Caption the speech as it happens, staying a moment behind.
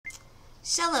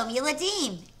Shalom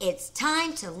Yeladim. It's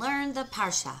time to learn the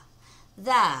Parsha.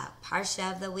 The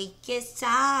Parsha of the week is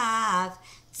Tzav,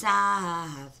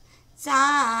 Tzav,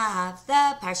 Tzav.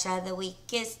 The Parsha of the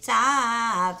week is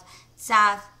Tzav,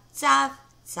 Tzav, Tzav,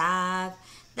 Tzav.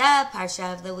 The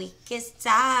Parsha of the week is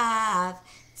Tzav,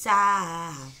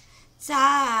 Tzav,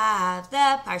 Tzav.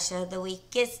 The Parsha of the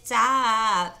week is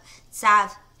Tzav,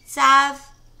 Tzav, Tzav,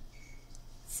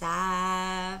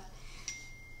 Tzav.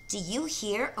 Do you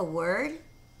hear a word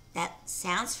that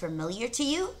sounds familiar to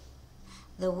you?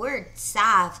 The word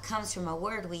tzav comes from a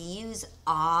word we use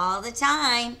all the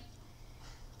time.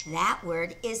 That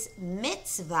word is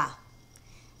mitzvah.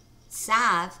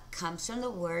 Tzav comes from the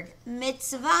word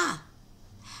mitzvah.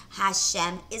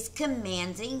 Hashem is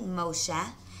commanding Moshe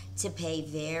to pay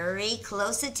very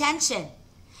close attention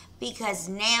because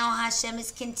now Hashem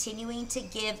is continuing to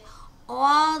give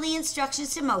all the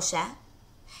instructions to Moshe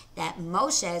that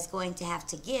Moshe is going to have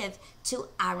to give to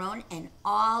Aaron and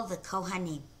all the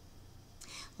Kohanim.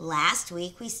 Last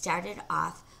week we started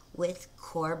off with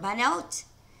korbanot.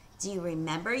 Do you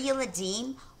remember,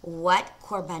 Yeladim, what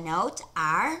korbanot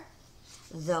are?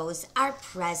 Those are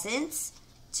presents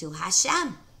to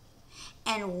Hashem.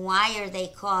 And why are they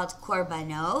called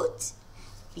korbanot?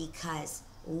 Because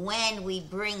when we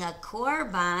bring a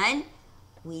korban,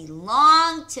 we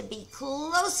long to be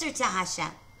closer to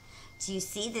Hashem. Do you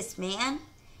see this man?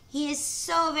 He is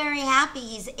so very happy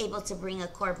he's able to bring a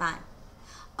korban.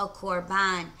 A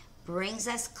korban brings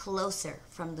us closer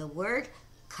from the word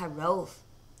karov,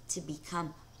 to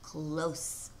become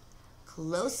close,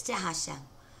 close to Hashem.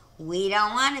 We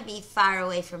don't want to be far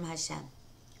away from Hashem.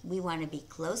 We want to be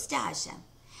close to Hashem.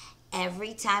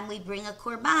 Every time we bring a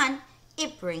korban,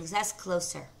 it brings us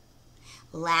closer.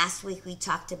 Last week we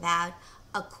talked about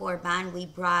a korban we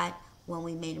brought when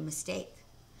we made a mistake.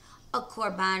 A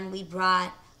korban we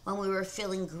brought when we were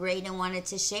feeling great and wanted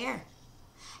to share.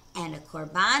 And a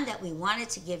korban that we wanted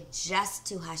to give just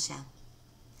to Hashem.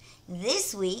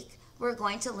 This week, we're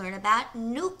going to learn about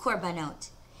new korbanot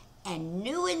and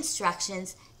new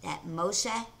instructions that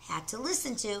Moshe had to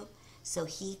listen to so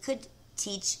he could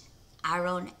teach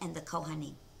Aaron and the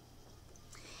Kohanim.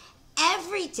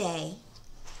 Every day,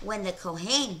 when the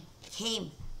Kohen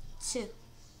came to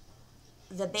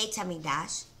the Beit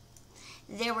HaMikdash,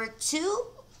 there were two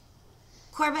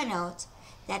korbanot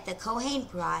that the Kohen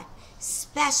brought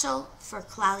special for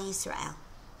Klal Yisrael.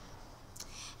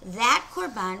 That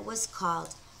korban was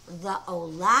called the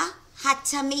Olah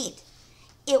HaTamid.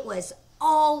 It was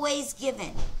always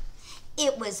given.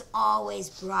 It was always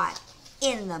brought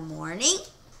in the morning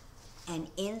and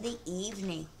in the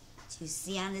evening. Do you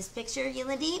see on this picture,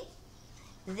 Yeladim?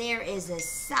 There is a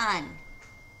sun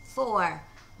for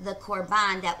the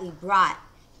korban that we brought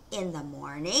in the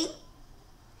morning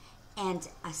and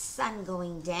a sun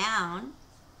going down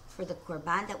for the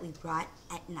korban that we brought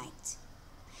at night.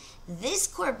 This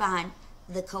korban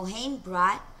the Kohen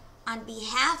brought on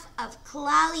behalf of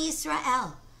Klal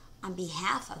Yisrael, on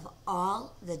behalf of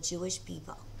all the Jewish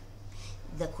people.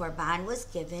 The korban was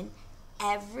given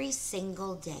every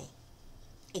single day,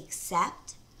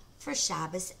 except for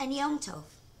Shabbos and Yom Tov.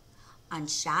 On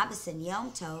Shabbos and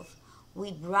Yom Tov,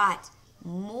 we brought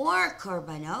more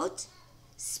korbanot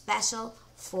special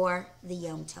for the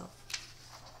Yom Tov.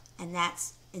 And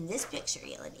that's in this picture,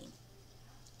 Yeladim.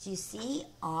 Do you see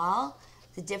all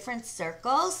the different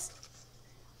circles?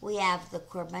 We have the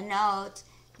korbanot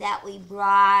that we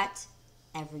brought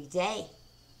every day.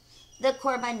 The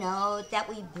korbanot that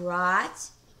we brought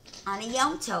on a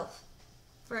Yom Tov.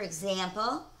 For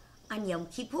example, on Yom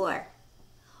Kippur,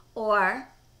 or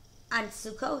on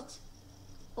Sukkot,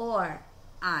 or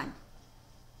on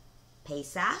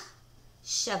Pesach,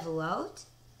 Shavuot,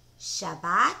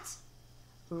 Shabbat,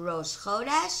 Rosh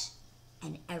Chodesh,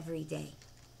 and every day.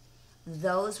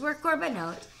 Those were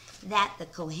korbanot that the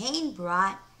Kohen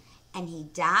brought, and he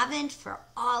davened for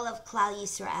all of Klal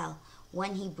Yisrael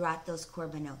when he brought those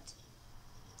korbanot.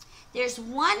 There's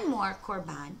one more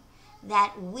korban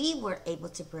that we were able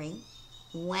to bring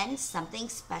when something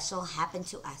special happened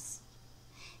to us.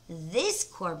 This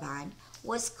korban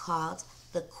was called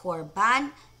the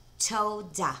korban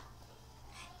Todah.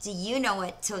 Do you know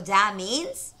what Todah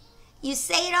means? You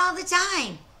say it all the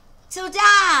time.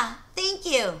 Todah, thank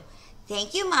you.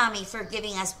 Thank you, Mommy, for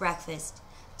giving us breakfast.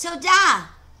 Todah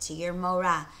to your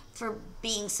Morah for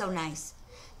being so nice.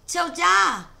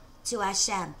 Todah to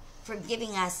Hashem for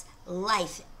giving us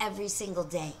life every single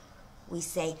day. We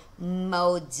say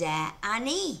Modeh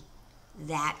Ani.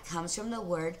 That comes from the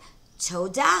word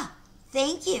Todah.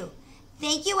 Thank you.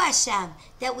 Thank you, Hashem,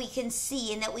 that we can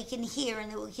see and that we can hear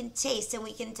and that we can taste and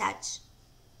we can touch.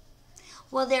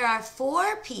 Well, there are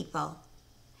 4 people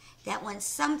that when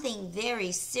something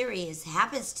very serious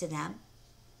happens to them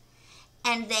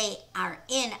and they are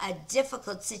in a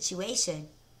difficult situation,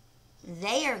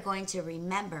 they are going to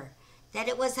remember that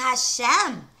it was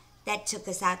Hashem that took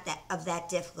us out of that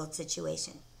difficult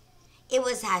situation. It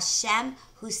was Hashem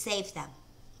who saved them.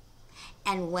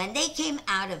 And when they came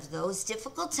out of those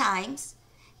difficult times,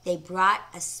 they brought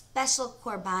a special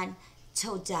korban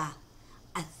todah,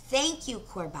 a thank you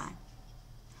korban.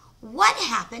 What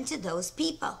happened to those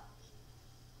people?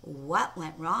 What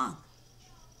went wrong?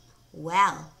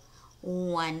 Well,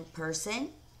 one person,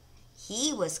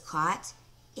 he was caught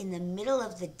in the middle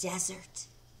of the desert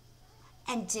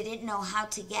and didn't know how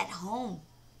to get home.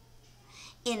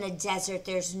 In the desert,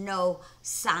 there's no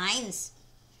signs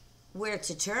where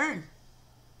to turn.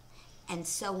 And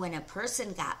so when a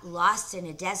person got lost in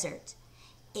a desert,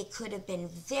 it could have been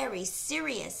very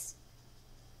serious.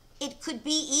 It could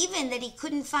be even that he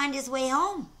couldn't find his way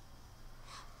home.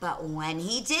 But when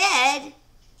he did,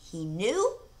 he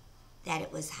knew that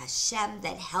it was Hashem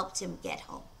that helped him get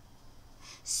home.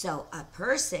 So a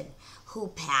person who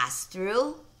passed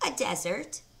through a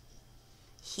desert,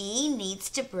 he needs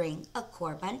to bring a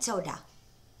korban todah.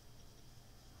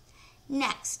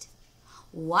 Next,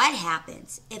 what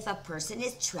happens if a person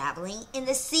is traveling in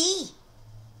the sea?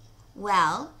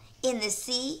 Well, in the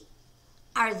sea,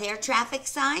 are there traffic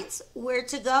signs where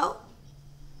to go?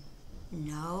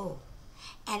 No.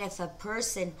 And if a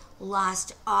person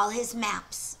lost all his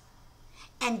maps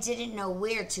and didn't know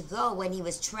where to go when he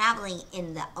was traveling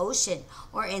in the ocean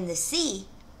or in the sea,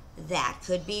 that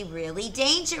could be really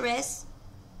dangerous.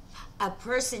 A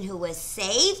person who was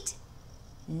saved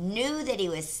knew that he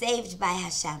was saved by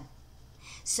Hashem.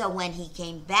 So when he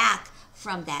came back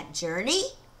from that journey,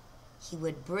 he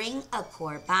would bring a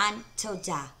korban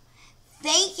todah.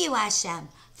 Thank you, Hashem,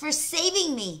 for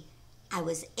saving me. I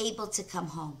was able to come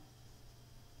home.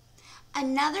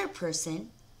 Another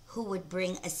person who would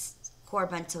bring a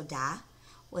korban todah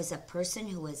was a person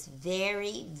who was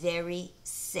very, very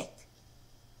sick.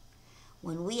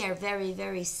 When we are very,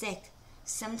 very sick,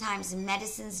 sometimes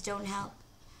medicines don't help.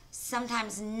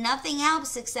 Sometimes nothing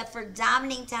helps except for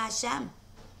davening to Hashem.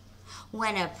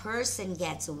 When a person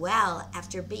gets well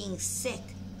after being sick,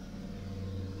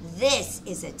 this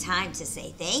is a time to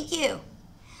say thank you.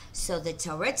 So the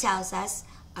Torah tells us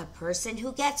a person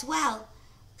who gets well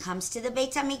comes to the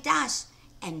Beit HaMikdash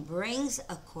and brings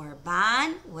a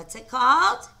korban. What's it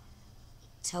called?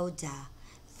 Todah.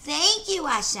 Thank you,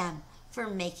 Hashem, for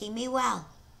making me well.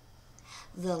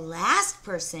 The last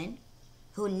person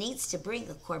who needs to bring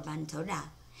a korban todah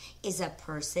is a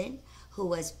person who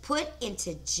was put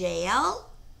into jail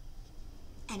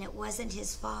and it wasn't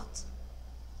his fault.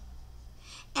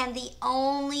 And the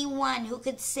only one who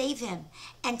could save him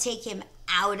and take him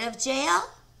out of jail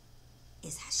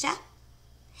is Hashem.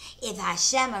 If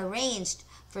Hashem arranged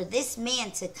for this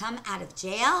man to come out of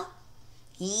jail,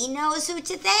 he knows who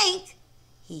to thank.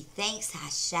 He thanks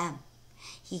Hashem.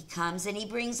 He comes and he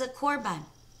brings a korban.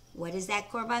 What is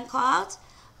that korban called?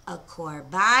 A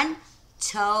korban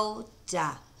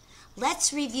todah.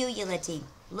 Let's review, Yeladim.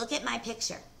 Look at my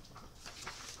picture.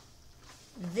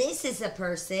 This is a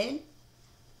person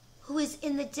who is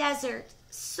in the desert,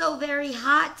 so very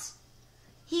hot.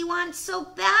 He wants so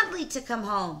badly to come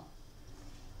home.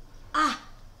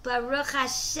 Baruch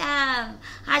Hashem.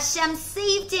 Hashem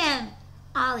saved him.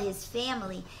 All his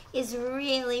family is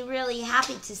really, really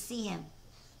happy to see him.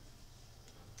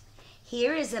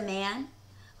 Here is a man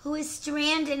who is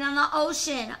stranded on the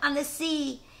ocean, on the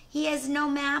sea. He has no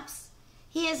maps.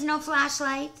 He has no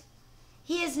flashlight.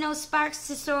 He has no sparks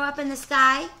to throw up in the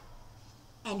sky.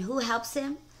 And who helps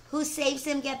him? Who saves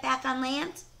him get back on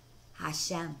land?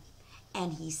 Hashem.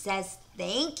 And he says,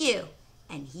 thank you.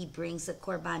 And he brings a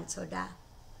korban todah.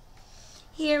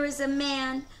 Here is a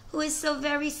man who is so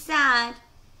very sad.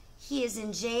 He is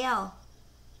in jail.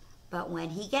 But when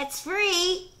he gets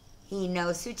free, he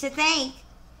knows who to thank.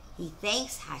 He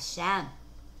thanks Hashem.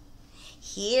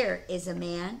 Here is a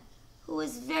man who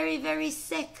is very, very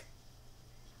sick.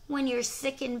 When you're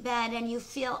sick in bed and you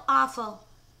feel awful,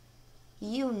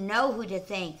 you know who to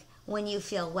thank when you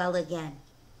feel well again.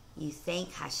 You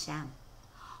thank Hashem.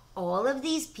 All of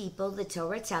these people, the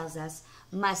Torah tells us,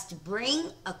 must bring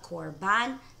a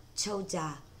korban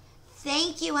todah.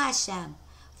 Thank you, Hashem,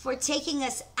 for taking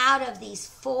us out of these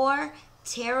 4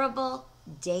 terrible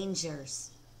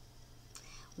dangers.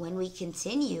 When we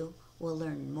continue, we'll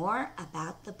learn more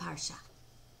about the Parsha.